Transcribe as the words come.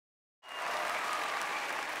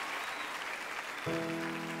Moons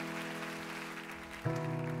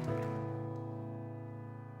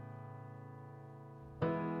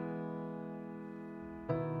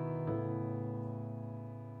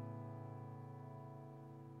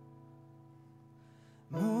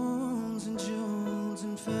and Junes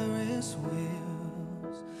and Ferris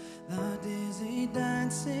wheels, the dizzy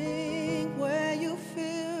dancing where you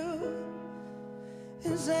feel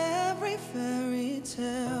is every fairy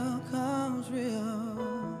tale comes real.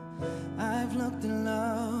 I've looked at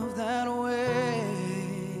love that way,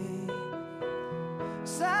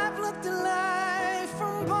 'cause I've looked at life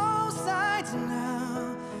from both sides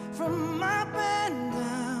now, from my bend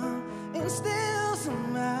down, and still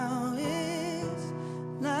somehow it's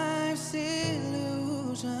life's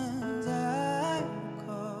illusions I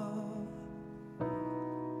recall.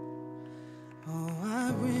 Oh,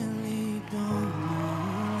 I really don't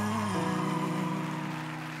know life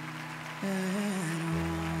at all.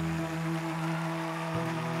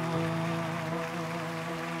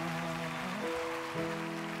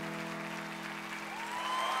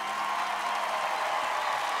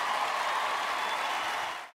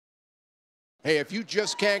 Hey, if you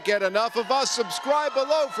just can't get enough of us, subscribe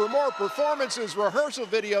below for more performances, rehearsal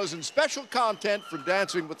videos, and special content from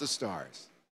Dancing with the Stars.